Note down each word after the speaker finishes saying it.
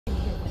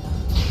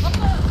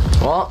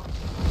Well,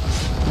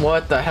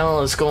 what the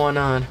hell is going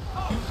on?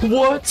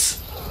 What?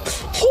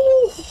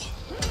 Oh!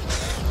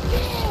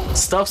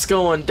 Stuff's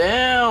going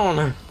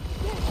down.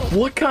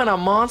 What kind of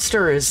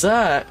monster is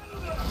that?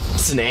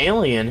 It's an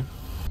alien.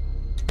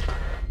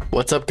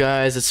 What's up,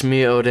 guys? It's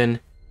me, Odin,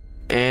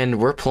 and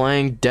we're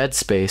playing Dead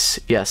Space.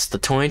 Yes, the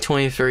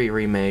 2023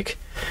 remake,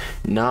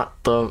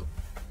 not the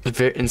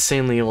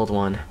insanely old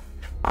one.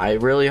 I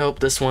really hope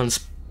this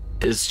one's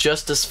is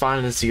just as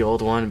fine as the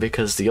old one,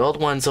 because the old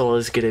one's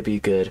always gonna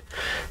be good.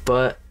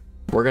 But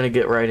we're gonna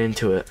get right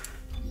into it.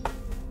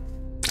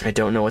 I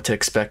don't know what to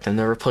expect. I've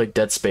never played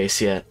Dead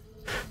Space yet,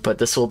 but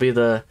this will be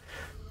the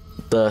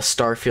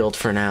Starfield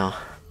for now.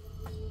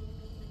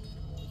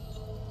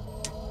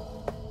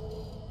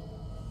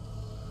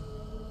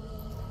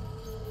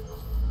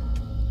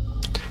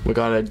 We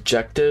got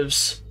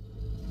objectives.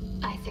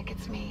 Isaac,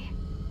 it's me.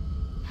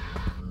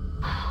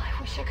 Oh, I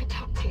wish I could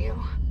talk to you.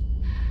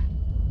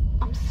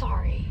 I'm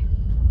sorry.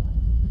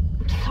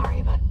 I'm sorry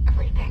about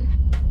everything.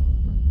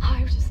 Oh,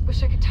 I just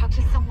wish I could talk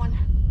to someone.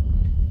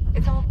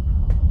 It's all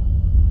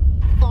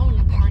falling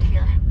apart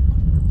here.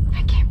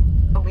 I can't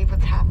believe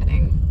what's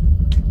happening.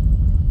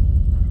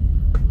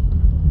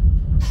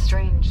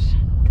 Strange.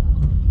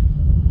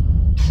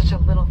 Such a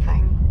little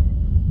thing.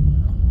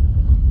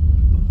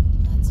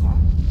 That's all.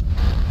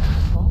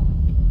 Nicole?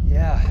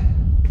 Yeah.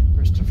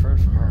 First deferred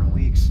from her in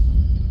weeks.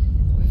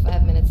 We're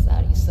 5 minutes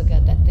out. You still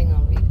got that thing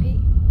on repeat?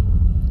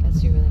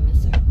 Guess you really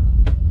miss her.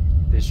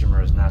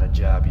 Ishimura is not a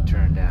job you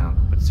turn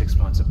down, but 6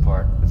 months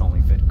apart with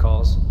only vid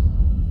calls.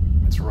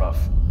 It's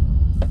rough.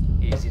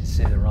 Easy to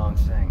say the wrong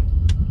thing.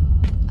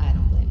 I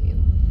don't blame you.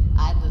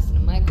 I'd listen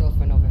to my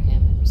girlfriend over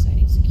him and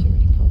reciting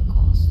security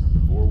protocols.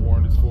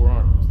 Forewarned is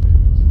forearmed, Miss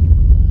Davis.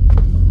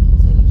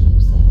 That's what you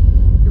keep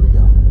saying. Here we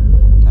go.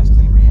 Nice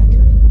clean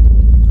re-entry.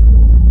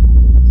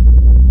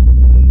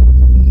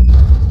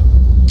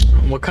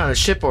 What kind of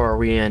ship are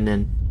we in,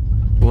 and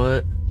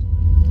what?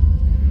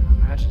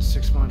 Imagine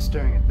 6 months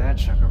staring at that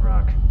chunk of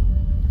rock.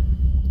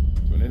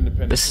 To an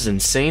independent... This is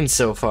insane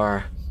so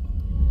far.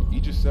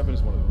 Aegis 7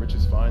 is one of the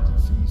richest finds in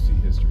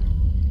CEC history.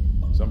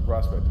 Some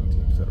prospecting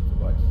team set up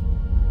for life.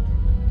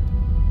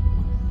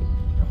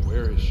 Now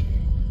where is she?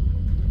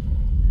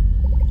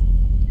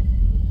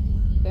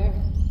 There.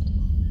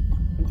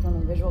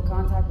 Confirming visual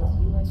contact with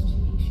USG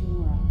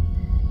Ishimura.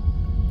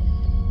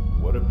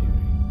 What a beauty.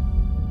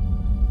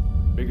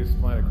 Biggest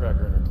planet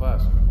cracker in her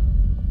class, you know.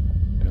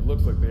 And it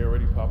looks like they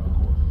already popped the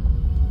core.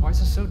 Why is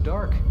it so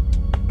dark?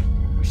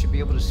 We should be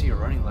able to see her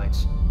running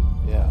lights.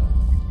 Yeah.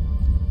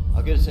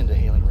 I'll get us into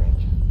hailing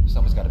range.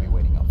 Someone's got to be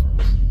waiting up for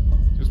us.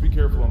 Just be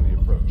careful on the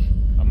approach.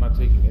 I'm not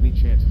taking any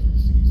chances with the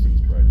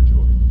CEC's pride and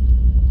joy.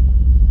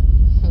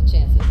 No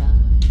chances, huh?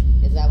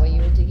 Is that why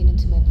you were digging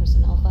into my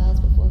personnel files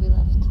before we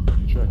left?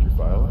 You track your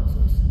file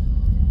access?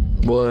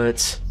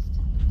 What?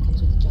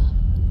 Comes with the job.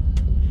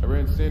 I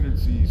ran standard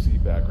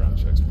CEC background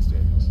checks, Miss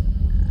Daniels.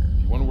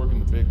 If you want to work in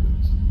the big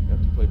leagues, you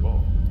have to play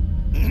ball.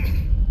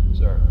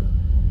 Sir,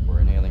 we're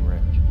in hailing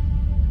range.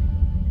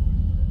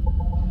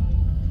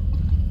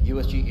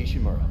 USG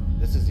Ishimura,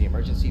 this is the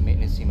emergency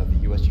maintenance team of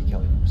the USG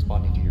Kelly,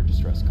 responding to your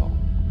distress call.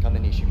 Come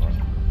in, Ishimura.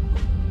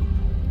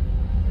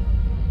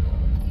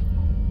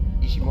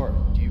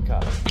 Ishimura, do you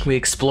copy? We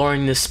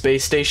exploring this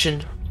space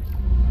station?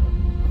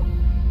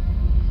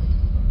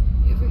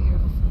 You ever hear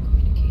of a full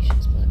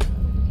communications bug?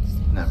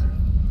 Never.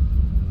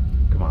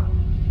 Come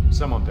on.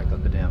 Someone pick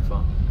up the damn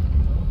phone.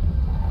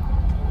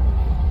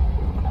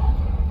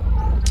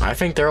 I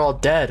think they're all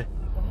dead.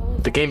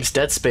 The game's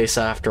Dead Space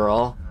after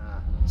all.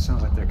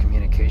 Sounds like their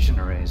communication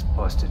array is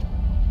busted.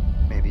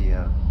 Maybe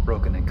a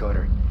broken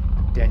encoder.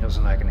 Daniels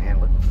and I can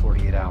handle it in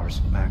 48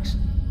 hours, max.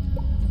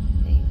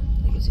 Hey,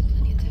 that gives you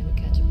plenty of time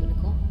to catch up with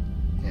Nicole.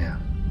 Yeah,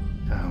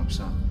 I hope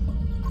so.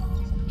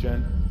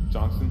 Jen,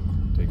 Johnson,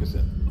 take us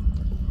in.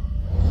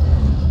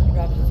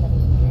 Gravity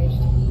settings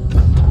engaged.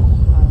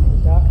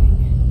 Automated docking.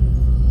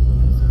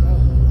 Let's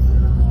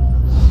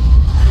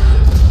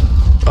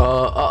go.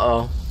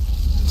 Uh-oh.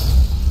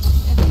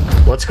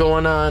 What's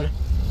going on?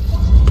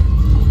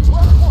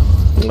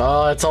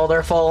 Oh, it's all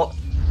their fault.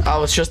 I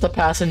was just a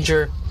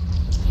passenger.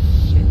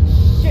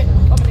 Shit,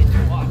 coming in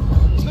too hot.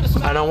 It's gonna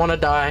smack. I don't want to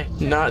die.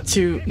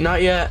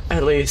 Not yet,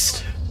 at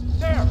least.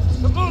 There,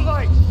 the blue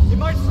light. It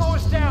might slow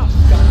us down.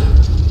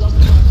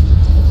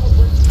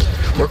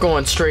 We're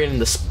going straight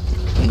into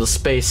the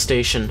space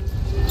station.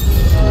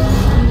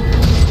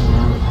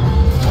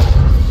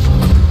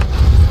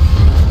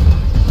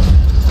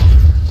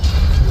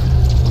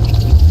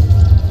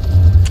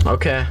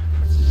 Okay.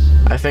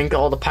 I think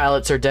all the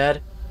pilots are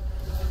dead.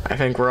 I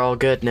think we're all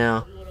good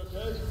now.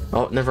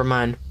 Oh, never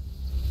mind.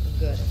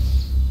 Good.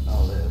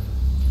 I'll live.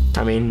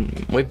 I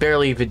mean, we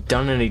barely even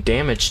done any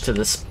damage to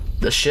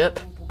the ship.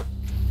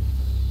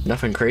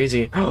 Nothing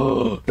crazy.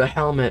 Oh, the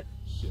helmet.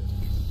 Shit.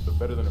 But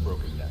better than a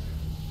broken neck.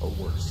 Or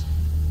worse.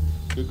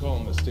 Good call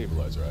on the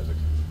stabilizer, Isaac.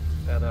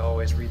 Gotta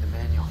always read the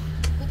manual.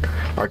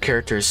 Our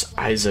character's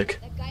Isaac.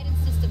 That guidance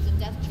system's a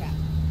death trap.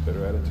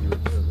 Better add it to your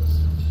repair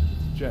list.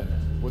 Jen,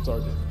 what's our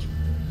damage?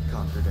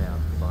 Conquer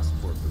down. Lost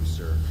port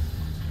booster.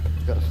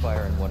 Got a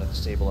fire in one of the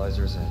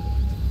stabilizers and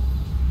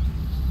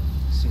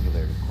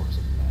singularity core's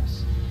a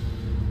mess.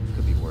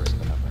 Could be worse,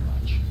 but not by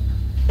much.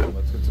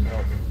 Let's get some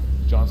help.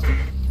 Johnston,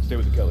 stay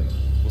with the Kelly.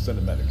 We'll send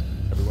a medic.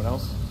 Everyone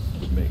else,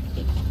 with me.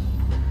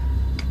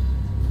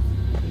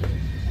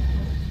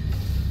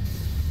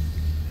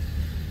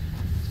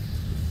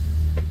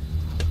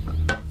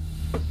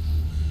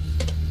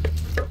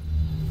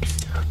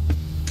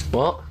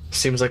 Well,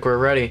 seems like we're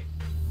ready.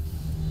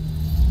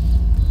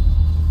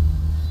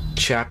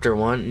 Chapter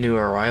 1, New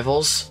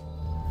Arrivals.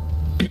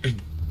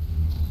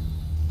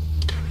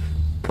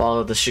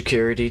 Follow the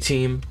security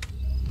team.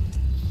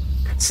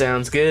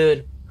 Sounds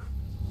good.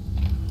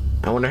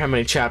 I wonder how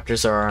many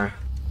chapters there are.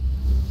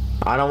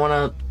 I don't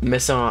want to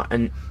miss out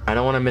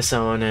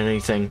on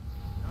anything.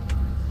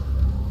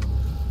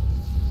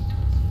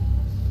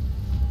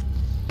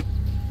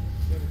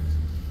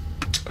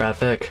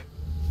 Graphic.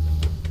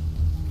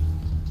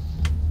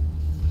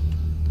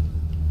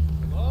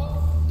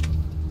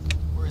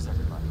 Where is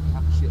everybody?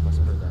 Half the shit must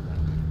have heard that now.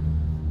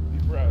 Be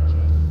proud,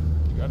 Chad.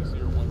 You gotta see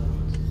her one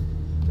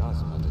piece.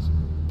 Johnson, I disagree.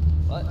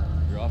 What?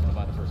 You're off to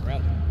find the first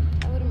round.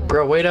 I wouldn't mind.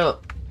 Bro, wait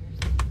up.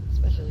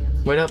 Especially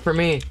on Wait up for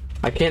me.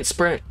 I can't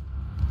sprint.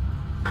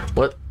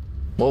 What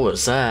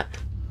was that?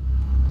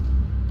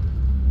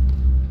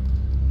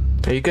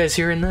 Are you guys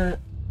hearing that?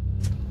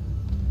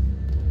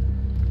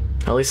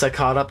 At least I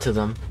caught up to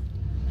them.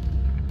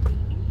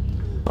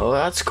 Oh,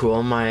 that's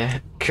cool.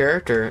 My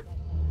character,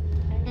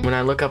 when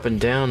I look up and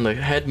down, the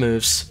head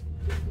moves.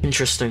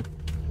 Interesting.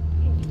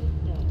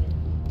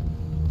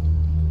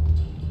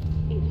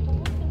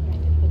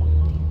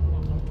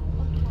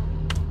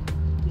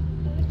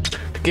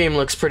 The game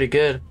looks pretty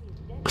good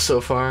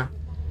so far.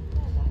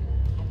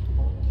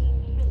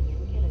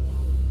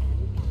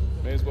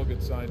 May as well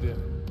get signed in.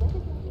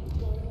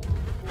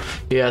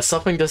 Yeah,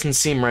 something doesn't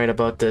seem right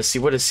about this.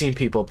 You would have seen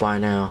people by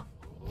now.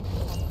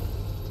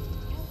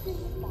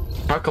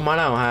 How come I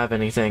don't have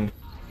anything?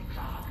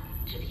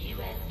 To the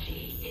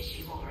USG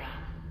Ishimura.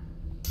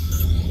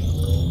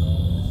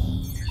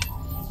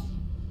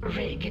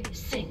 Rig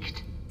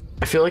synced.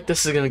 I feel like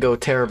this is gonna go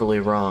terribly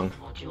wrong.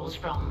 Modules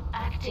from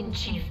Acting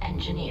Chief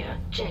Engineer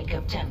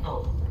Jacob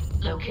Temple.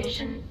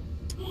 Location?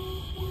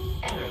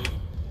 Error.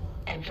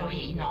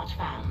 Employee not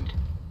found.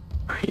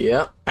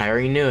 Yep, I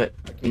already knew it.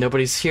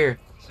 Nobody's here.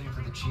 Same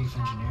for the chief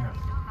engineer.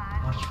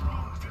 What is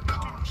wrong with their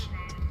comms?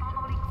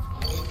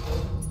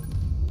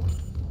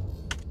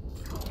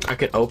 I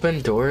could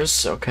open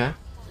doors, okay.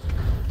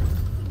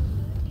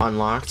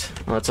 Unlocked.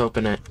 Let's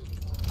open it.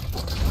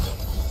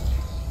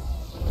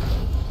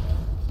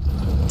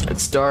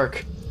 It's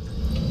dark.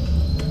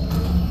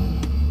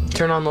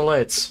 Turn on the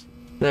lights.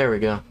 There we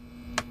go.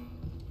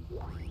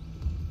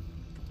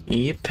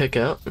 Pick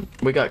up.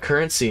 We got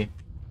currency.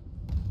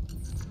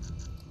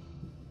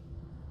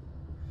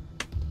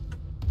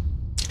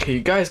 Okay,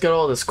 you guys got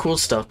all this cool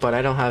stuff, but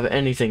I don't have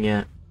anything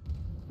yet.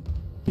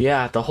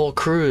 Yeah, the whole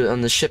crew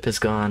on the ship is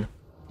gone.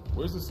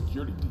 Where's the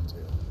security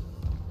detail?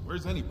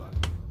 Where's anybody?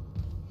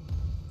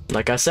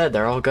 Like I said,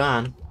 they're all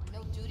gone.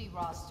 No duty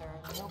roster,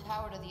 no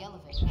power to the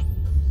elevator.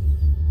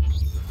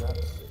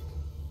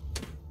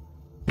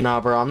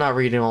 Nah, bro, I'm not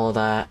reading all of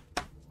that.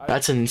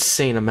 That's an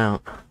insane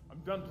amount. I'm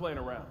done playing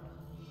around.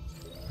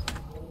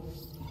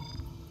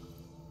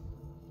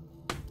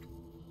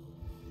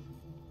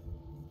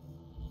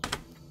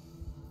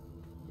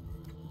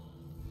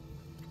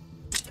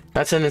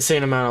 That's an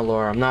insane amount of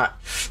lore. I'm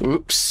not...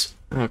 Oops.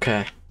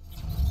 Okay.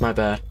 My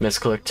bad.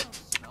 Misclicked.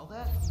 Smell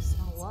that?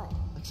 Smell what?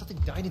 Like something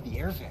died in the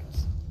air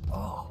vents.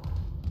 Oh.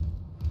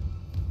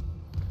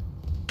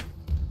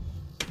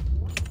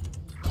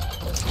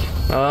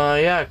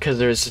 Yeah, because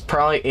there's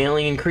probably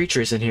alien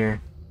creatures in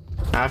here.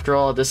 After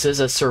all, this is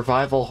a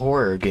survival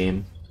horror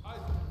game.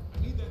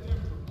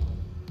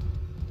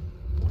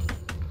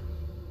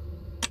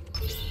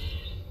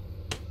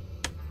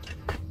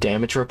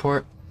 Damage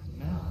report?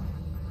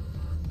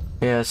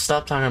 Yeah,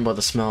 stop talking about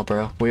the smell,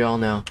 bro. We all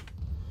know.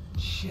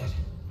 Shit.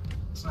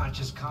 It's not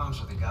just comms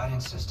with the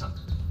guidance system.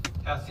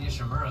 Half the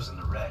Ishimura's in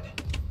the red.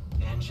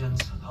 Engines,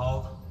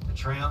 hull, the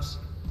trams.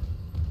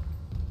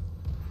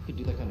 You could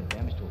do that kind of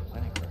damage to a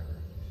planet cracker.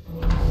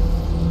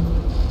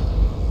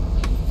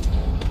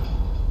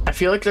 I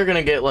feel like they're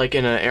gonna get like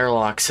in an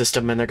airlock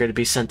system and they're gonna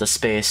be sent to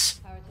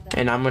space.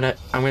 And I'm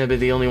gonna be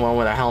the only one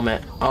with a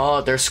helmet. Oh,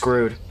 they're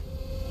screwed.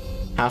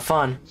 Have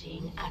fun.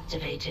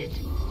 Activated.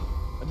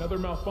 Another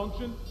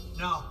malfunction?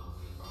 No.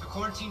 The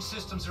quarantine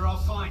systems are all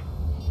fine.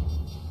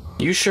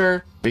 You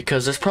sure?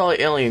 Because there's probably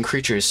alien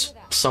creatures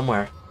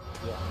somewhere.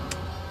 Yeah,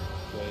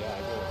 I get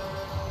it.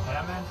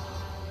 Yeah, man.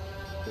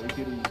 Take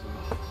it easy.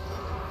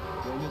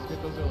 Don't just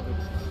get those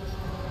elevators.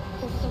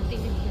 There's something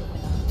in here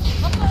with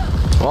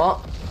us. Well,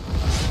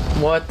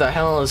 what the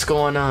hell is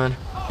going on?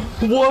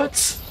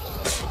 What?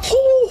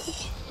 Oh!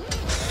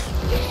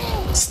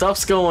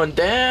 Stuff's going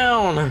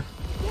down.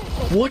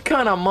 What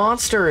kind of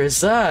monster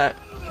is that?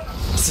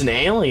 It's an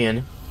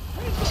alien.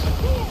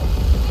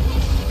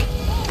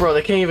 Bro,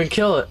 they can't even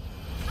kill it.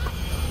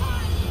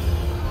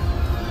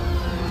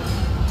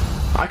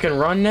 I can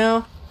run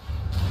now?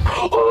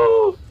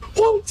 Oh!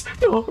 What?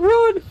 No,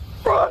 run!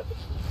 Run!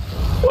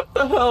 What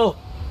the hell?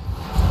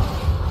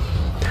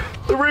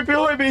 They're right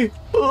behind me!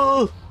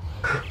 Ugh.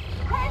 Chris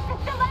is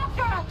still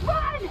after us!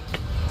 Run!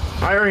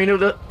 I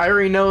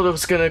already know that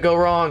was gonna go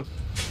wrong.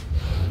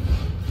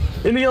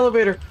 In the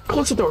elevator!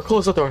 Close the door,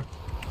 close the door.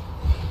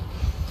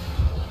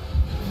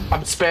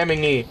 I'm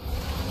spamming E.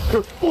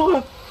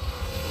 What?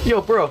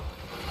 Yo, bro.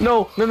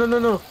 No.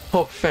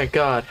 Oh, thank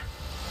God.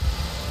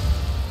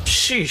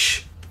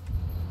 Sheesh.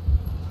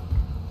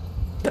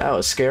 That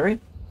was scary.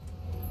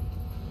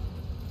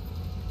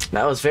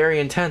 That was very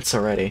intense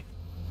already.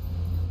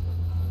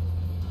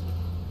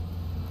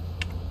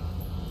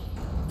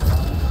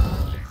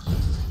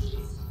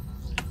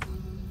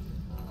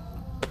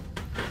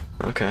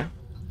 Okay.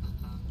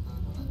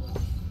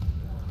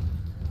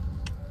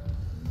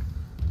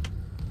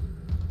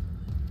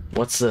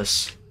 What's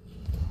this?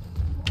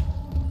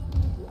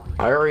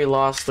 I already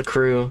lost the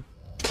crew.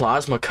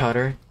 Plasma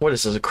cutter. What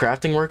is this, a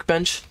crafting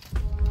workbench?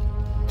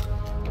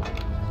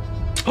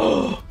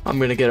 Oh, I'm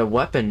gonna get a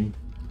weapon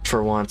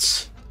for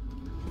once.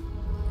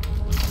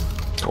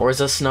 Or is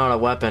this not a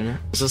weapon?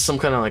 Is this some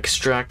kind of like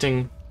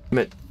extracting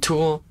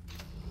tool?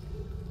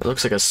 It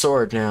looks like a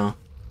sword now.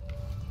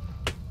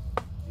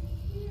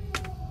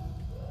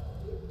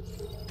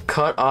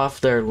 Cut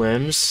off their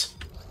limbs.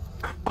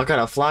 I got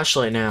a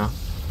flashlight now.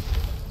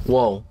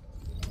 Whoa.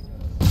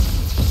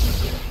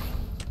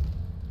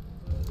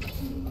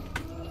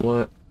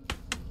 What?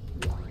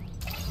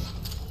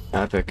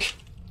 Epic.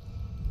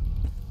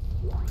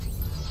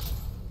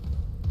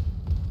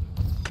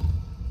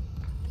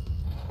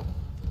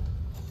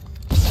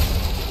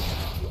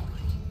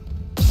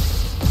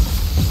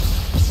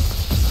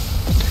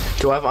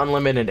 Do I have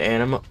unlimited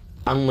ammo?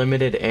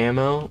 Unlimited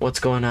ammo? What's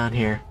going on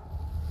here?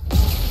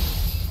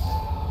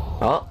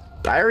 Well,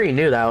 I already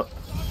knew that.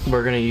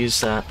 We're gonna use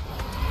that.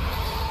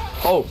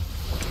 Oh,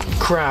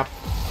 crap.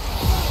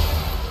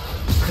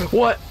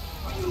 What?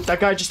 That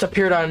guy just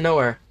appeared out of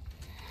nowhere.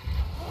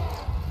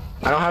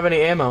 I don't have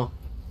any ammo.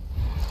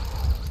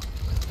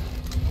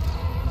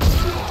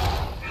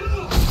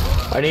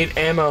 I need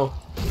ammo.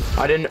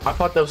 I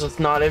thought that was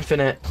not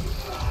infinite.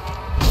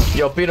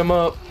 Yo, beat him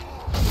up.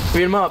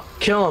 Beat him up.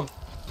 Kill him.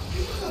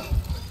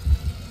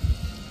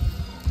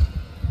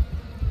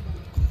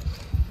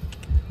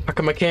 How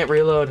come I can't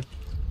reload?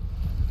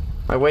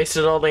 I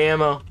wasted all the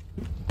ammo.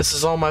 This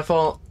is all my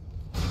fault.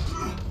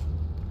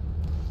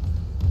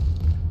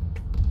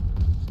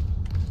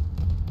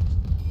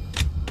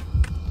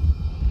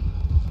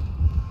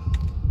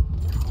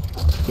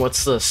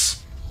 What's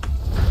this?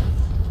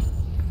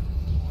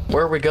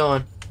 Where are we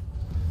going?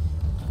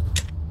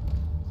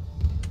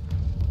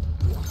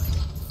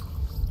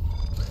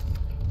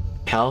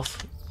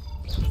 Health?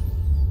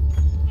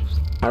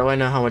 How do I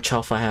know how much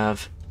health I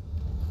have?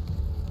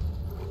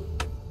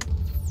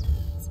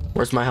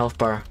 Where's my health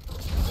bar?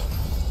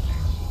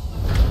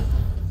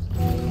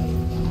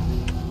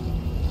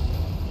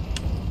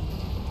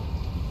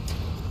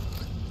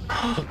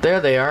 There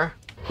they are.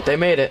 They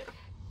made it.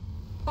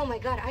 Oh my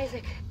God,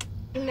 Isaac.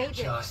 You made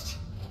it.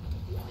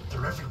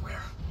 They're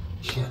everywhere.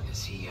 Shit,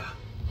 is he,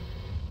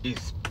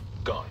 He's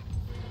gone.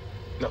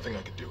 Nothing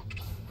I could do.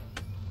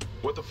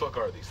 What the fuck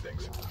are these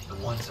things? The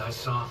ones I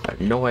saw? I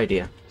have no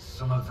idea.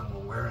 Some of them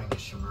were wearing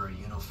Ishimura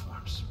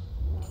uniforms.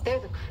 They're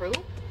the crew?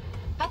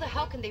 How the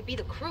hell can they be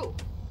the crew?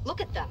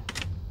 Look at them.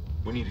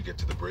 We need to get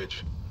to the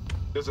bridge.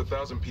 There's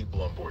 1,000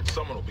 people on board.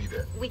 Someone will be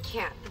there. We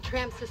can't. The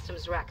tram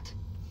system's wrecked.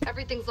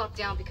 Everything's locked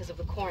down because of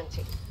the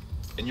quarantine.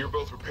 And you're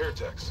both repair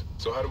techs.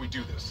 So how do we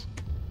do this?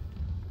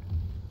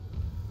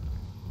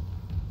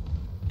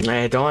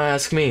 Hey, don't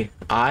ask me.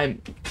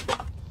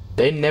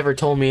 They never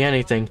told me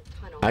anything.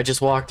 I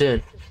just walked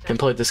in and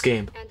played this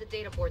game. And the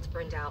data board's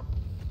burned out.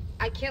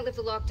 I can't lift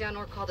the lockdown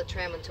or call the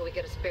tram until we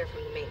get a spare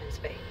from the maintenance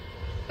bay.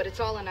 But it's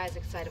all on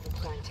Isaac's side of the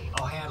quarantine.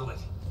 I'll handle it.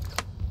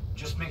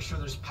 Just make sure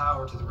there's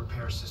power to the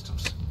repair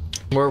systems.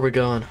 Where are we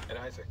going? And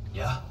Isaac.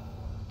 Yeah?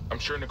 I'm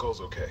sure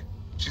Nicole's okay.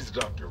 She's a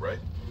doctor, right?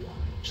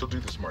 She'll do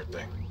the smart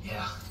thing.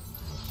 Yeah.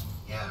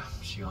 Yeah,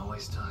 she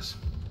always does.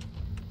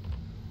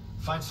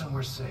 Find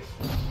somewhere safe.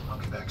 I'll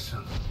be back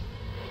soon.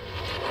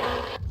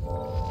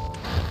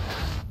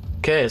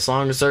 Okay, as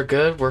long as they're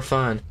good, we're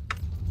fine.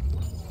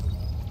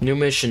 New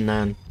mission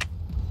then.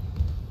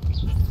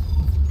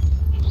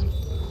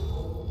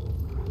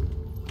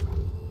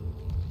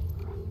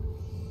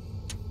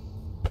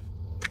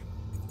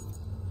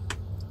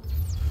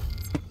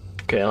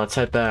 Okay, let's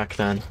head back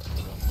then.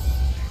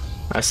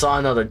 I saw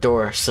another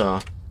door, so...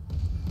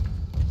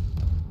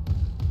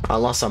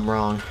 Unless I'm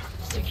wrong.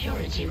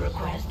 Security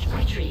request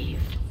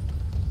retrieved.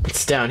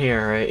 It's down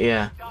here, right?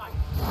 Yeah.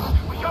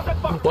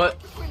 What?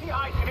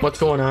 What's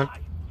going on?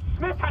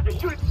 Smith had to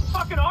shoot his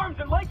fucking arms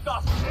and legs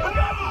off. For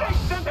God's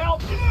sake, send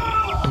help!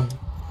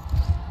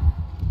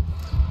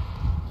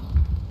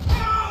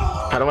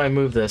 How do I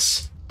move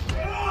this?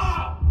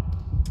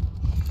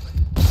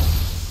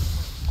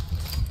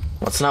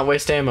 Let's not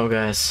waste ammo,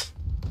 guys.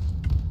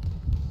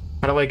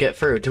 How do I get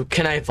through?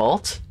 Can I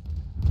vault?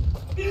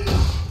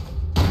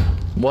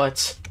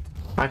 What?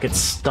 I could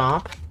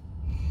stop?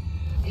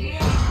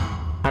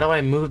 How do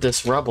I move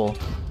this rubble?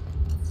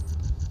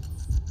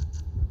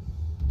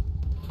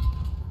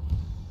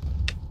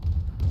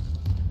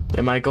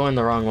 Am I going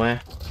the wrong way?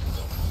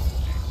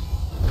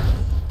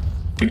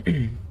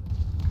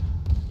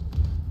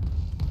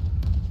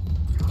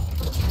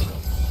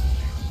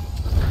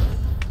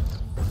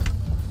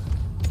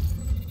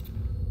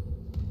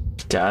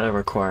 Data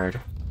required.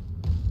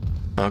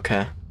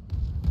 Okay.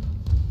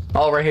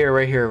 Oh, right here,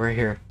 right here, right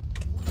here.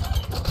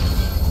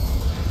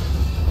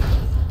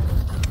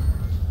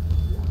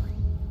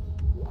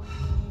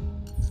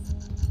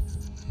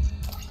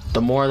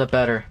 The more the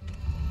better.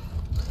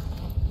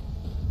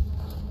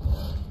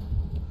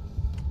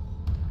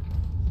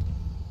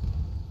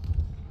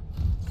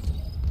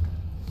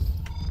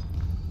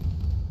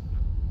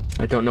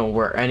 I don't know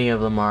where any of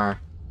them are,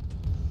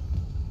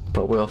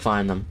 but we'll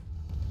find them.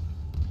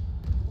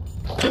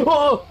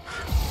 Oh!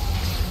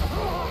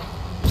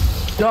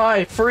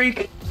 Die,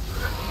 freak!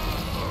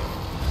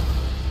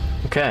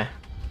 Okay,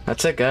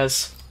 that's it,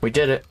 guys. We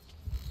did it.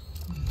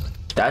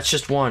 That's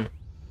just one.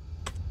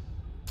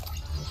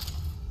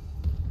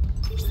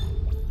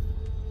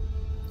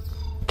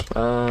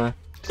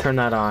 Turn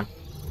that on.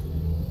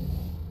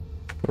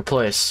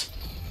 Replace.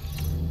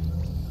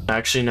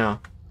 Actually, no.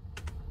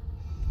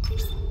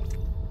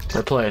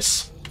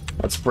 Replace.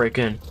 Let's break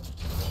in.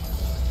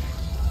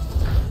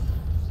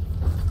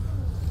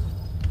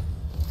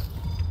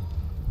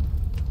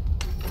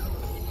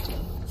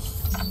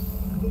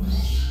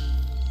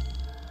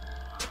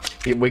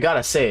 We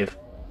gotta save.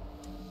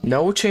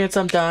 No chance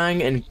I'm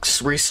dying and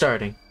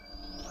restarting.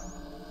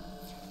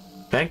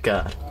 Thank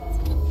God.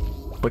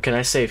 But can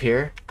I save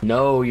here?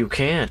 No, you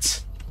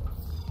can't.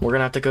 We're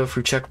gonna have to go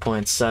through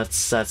checkpoints.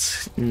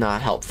 That's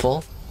not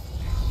helpful.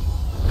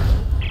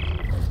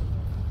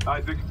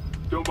 Isaac,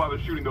 don't bother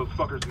shooting those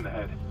fuckers in the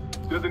head.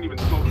 Doesn't even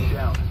slow them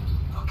down.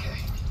 Okay.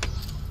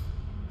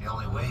 The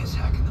only way is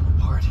hacking them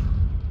apart.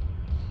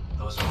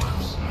 Those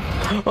arms.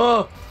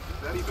 Oh!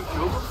 Did that even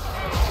kill them?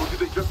 Or did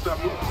they just stop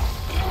moving?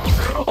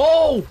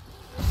 Oh!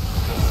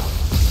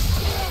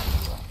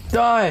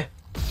 Die!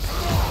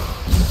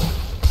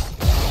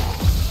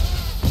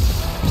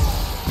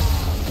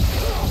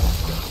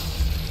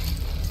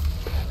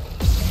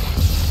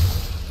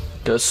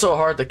 They're so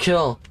hard to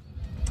kill.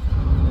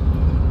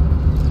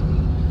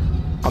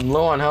 I'm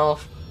low on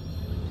health.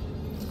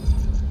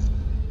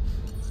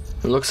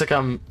 It looks like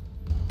I'm...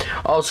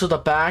 Oh, so the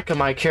back of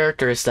my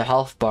character is the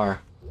health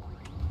bar.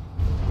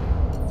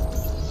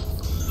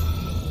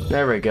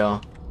 There we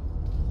go.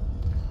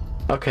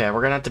 Okay,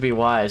 we're gonna have to be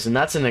wise, and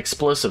that's an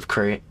explosive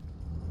crate.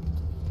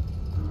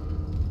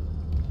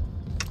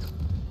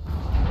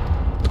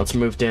 Let's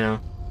move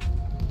down.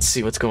 Let's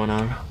see what's going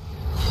on.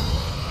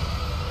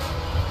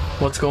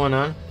 What's going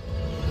on?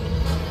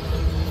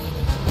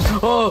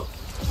 Oh!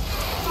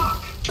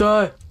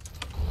 Die!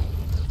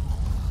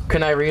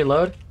 Can I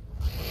reload?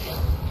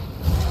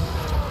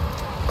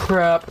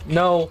 Crap,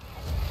 no!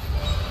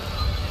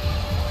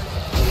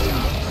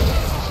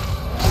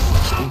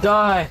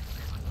 Die!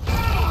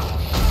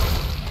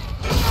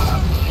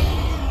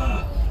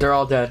 They're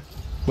all dead.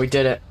 We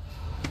did it.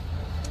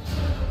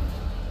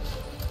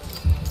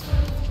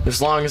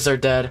 As long as they're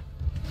dead.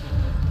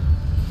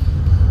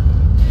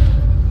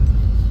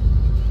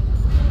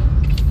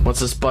 What's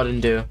this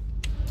button do?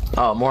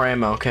 Oh, more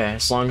ammo. Okay,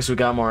 as long as we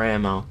got more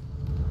ammo.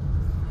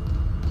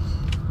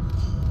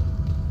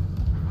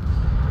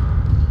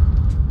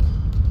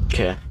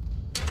 Okay.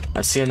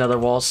 I see another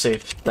wall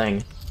safe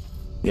thing.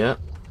 Yep.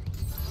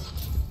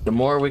 The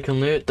more we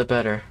can loot, the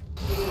better.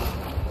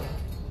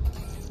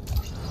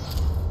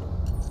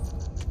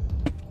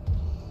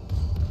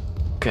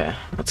 Okay,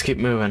 let's keep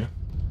moving.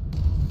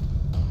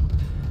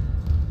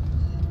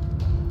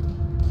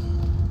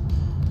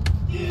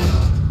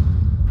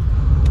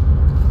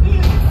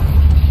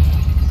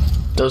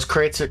 Those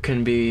crates that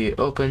can be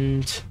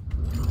opened.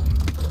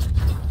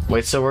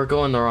 Wait, so we're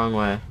going the wrong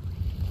way.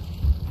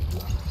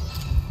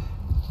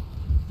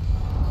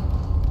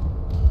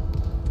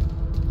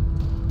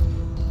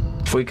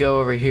 If we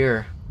go over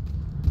here.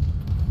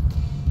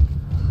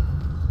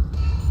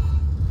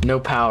 No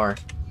power.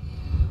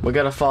 We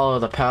gotta follow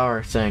the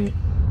power thing.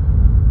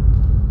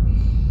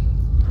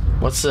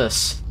 What's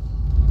this?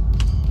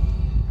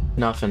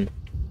 Nothing.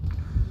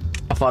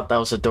 I thought that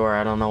was a door,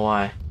 I don't know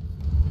why.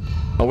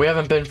 Oh, we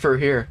haven't been through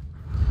here.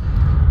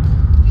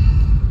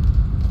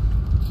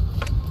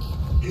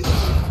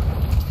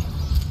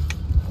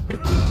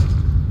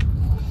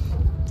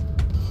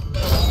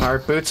 Our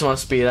boots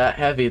must be that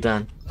heavy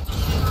then.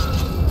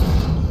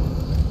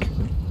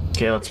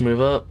 Okay, let's move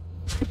up.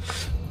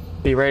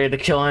 Be ready to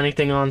kill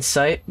anything on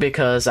sight,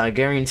 because I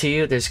guarantee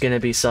you there's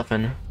gonna be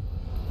something.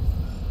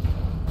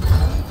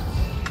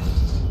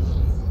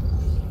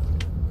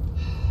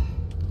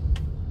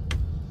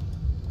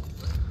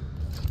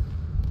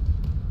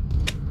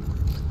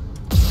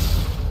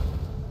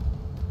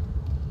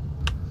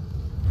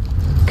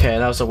 Okay,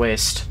 that was a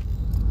waste.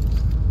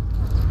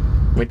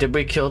 Wait, did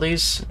we kill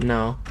these?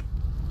 No.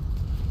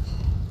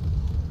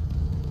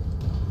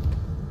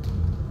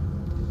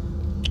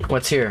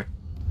 What's here?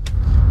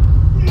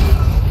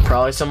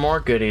 Probably some more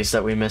goodies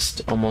that we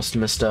almost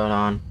missed out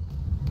on.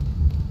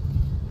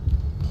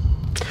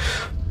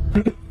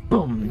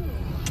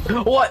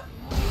 What?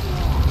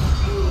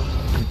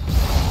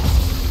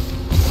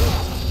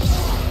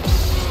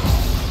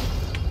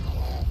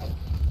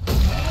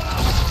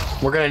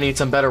 We're gonna need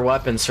some better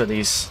weapons for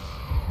these.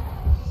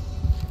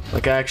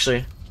 Like,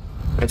 actually,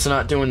 it's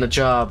not doing the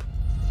job.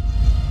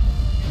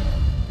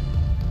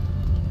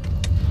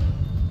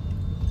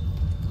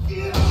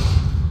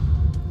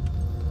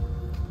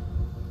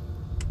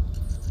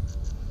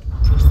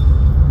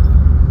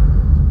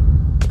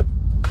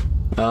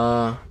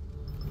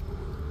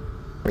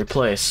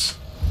 Replace.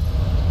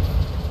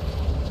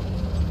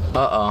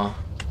 Uh-oh.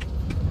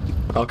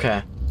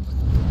 Okay.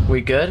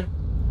 We good?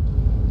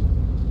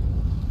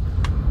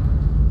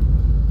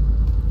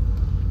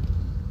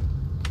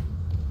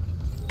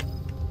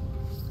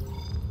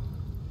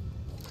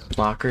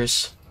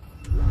 Lockers.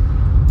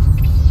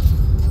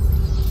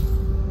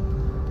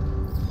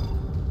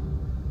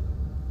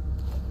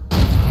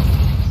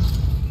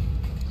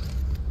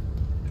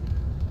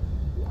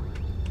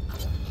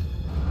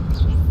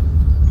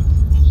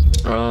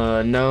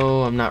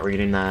 No, I'm not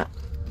reading that.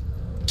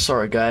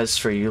 Sorry guys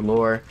for you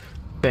lore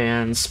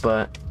fans,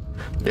 but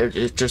there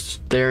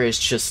is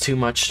just too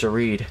much to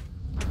read.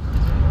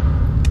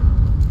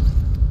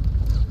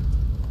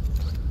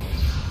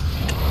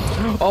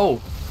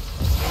 Oh!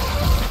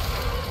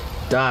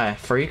 Die,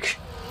 freak.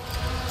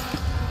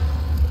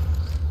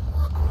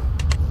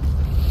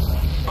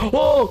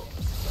 Whoa!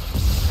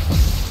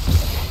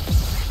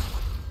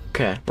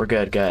 Okay, we're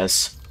good,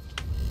 guys.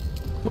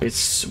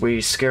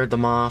 We scared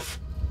them off,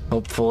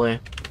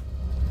 hopefully.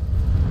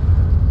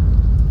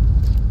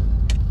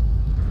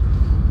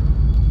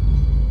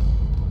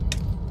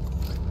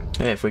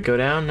 Hey, if we go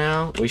down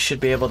now, we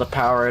should be able to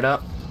power it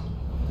up.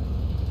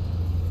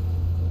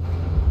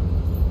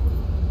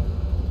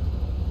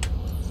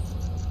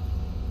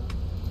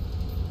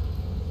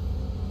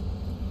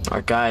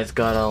 Our guy's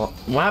got a...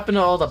 What happened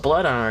to all the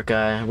blood on our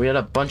guy? We had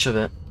a bunch of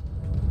it.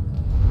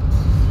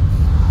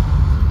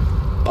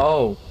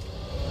 Oh.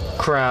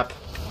 Crap.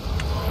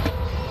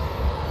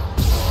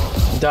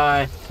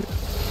 Die.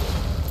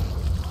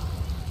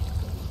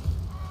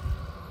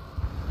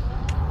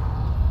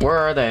 Where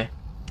are they?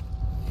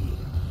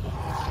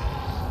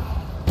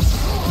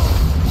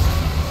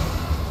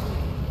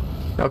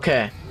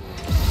 Okay.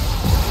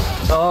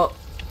 Oh.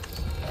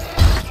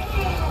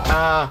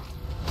 Ah.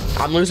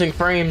 I'm losing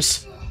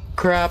frames.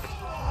 Crap.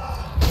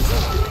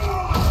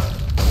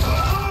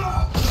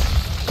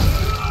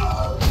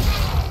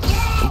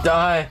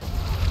 Die.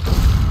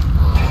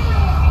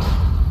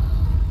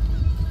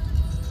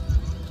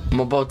 I'm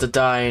about to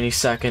die any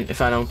second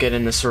if I don't get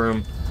in this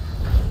room.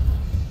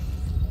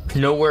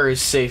 Nowhere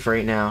is safe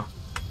right now.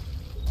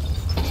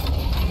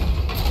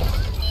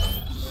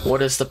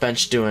 What is the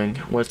bench doing?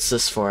 What's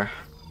this for?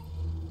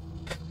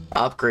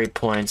 Upgrade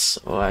points.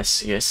 Oh, I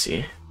see, I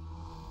see.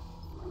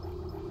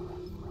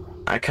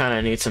 I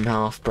kinda need some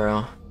health,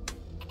 bro.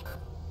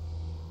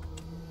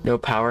 No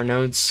power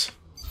nodes?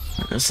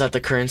 Is that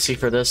the currency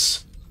for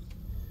this?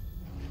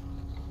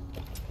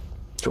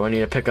 Do I need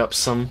to pick up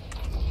some?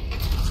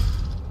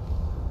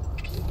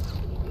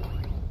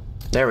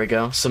 There we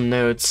go, some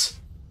nodes.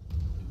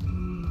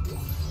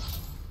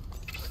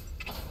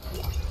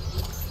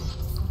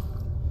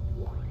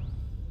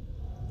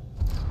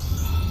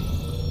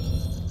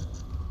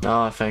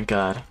 Oh, thank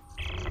God.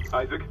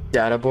 Isaac?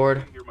 Data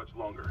board? Here much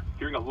longer.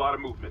 Hearing a lot of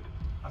movement.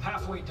 I'm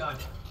halfway done.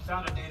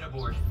 Found a data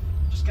board.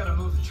 Just gotta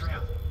move the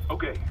tram.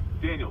 Okay,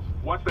 Daniels,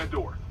 watch that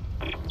door.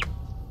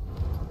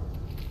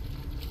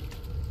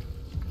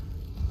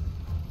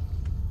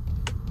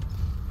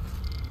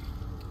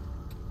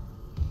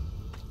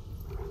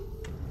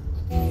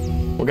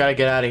 We gotta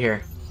get out of here.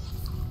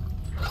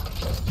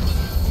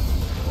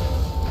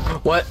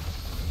 What?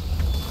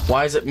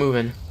 Why is it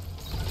moving?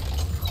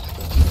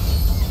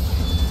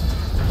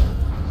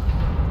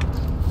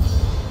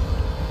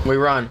 We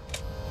run.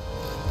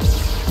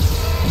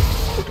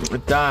 We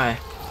die.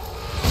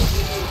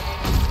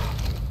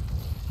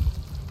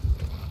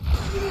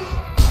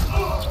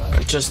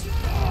 Just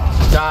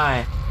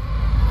die.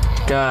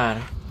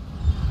 God.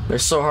 They're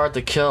so hard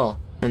to kill,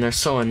 and they're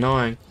so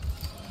annoying.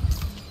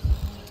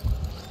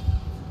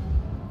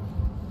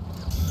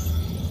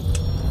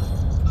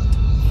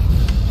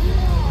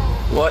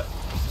 What?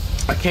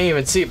 I can't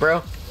even see,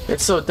 bro.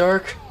 It's so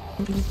dark.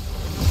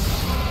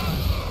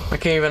 I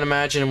can't even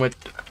imagine with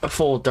a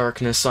full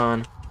darkness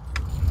on.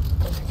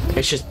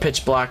 It's just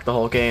pitch black the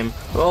whole game.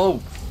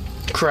 Oh,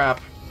 crap.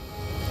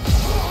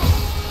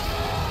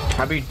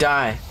 How do you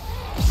die?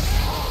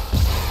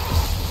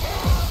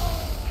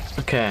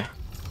 Okay,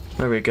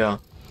 there we go.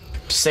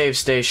 Save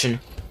station.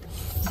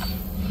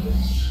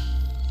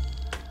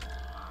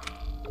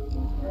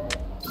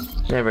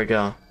 There we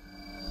go.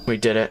 We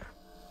did it.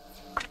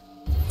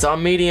 It's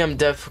on medium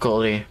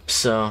difficulty,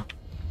 so...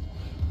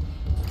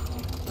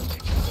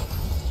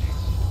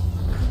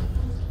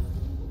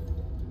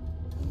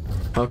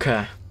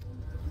 Okay.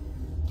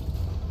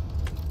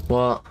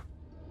 Well,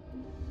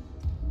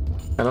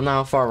 I don't know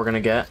how far we're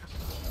gonna get,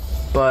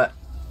 but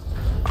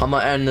I'm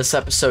gonna end this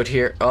episode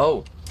here.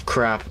 Oh,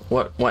 crap.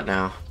 What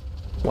now?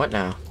 What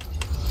now?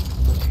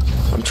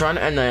 I'm trying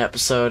to end the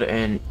episode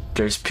and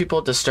there's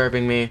people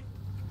disturbing me.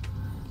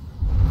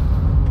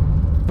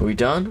 Are we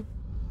done?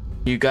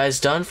 You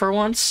guys done for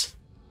once?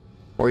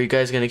 Or are you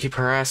guys gonna keep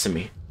harassing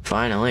me?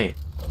 Finally.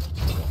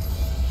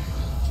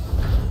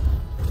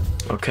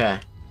 Okay.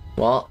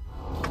 Well,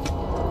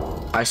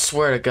 I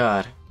swear to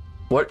God.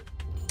 What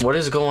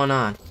is going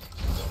on?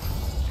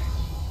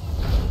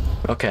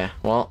 Okay,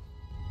 well,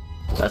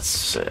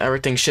 that's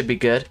everything should be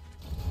good.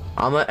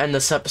 I'm gonna end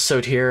this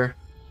episode here.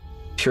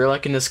 If you're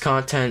liking this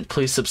content,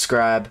 please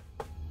subscribe.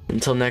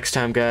 Until next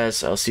time,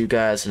 guys, I'll see you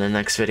guys in the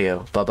next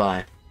video.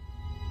 Bye-bye.